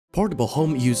Portable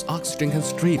home use oxygen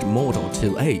concentrator model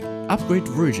 2A, upgrade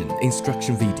version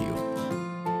instruction video.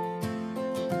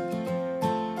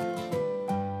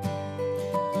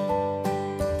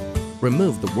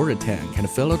 Remove the water tank and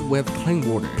fill it with clean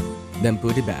water, then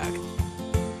put it back.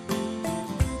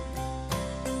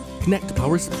 Connect the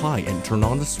power supply and turn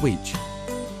on the switch.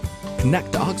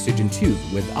 Connect the oxygen tube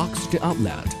with oxygen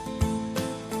outlet.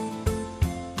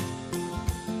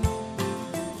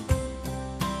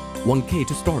 $1K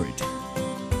to start.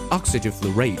 Oxygen flow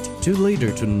rate 2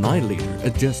 liter to 9 liter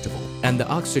adjustable, and the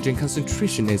oxygen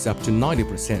concentration is up to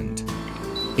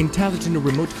 90%. Intelligent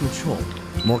remote control,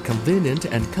 more convenient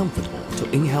and comfortable to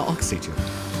inhale oxygen.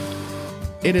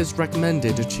 It is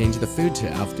recommended to change the filter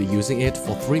after using it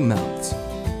for 3 months.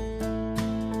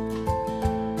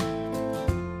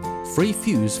 Free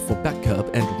fuse for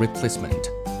backup and replacement.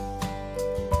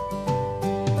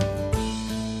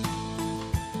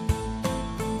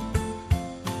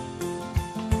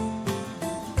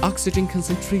 Oxygen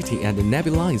concentrating and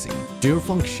nebulizing, dual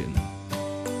function.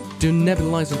 Do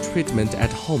nebulizing treatment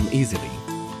at home easily.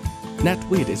 Net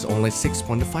weight is only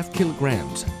 6.5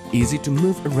 kilograms, easy to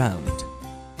move around.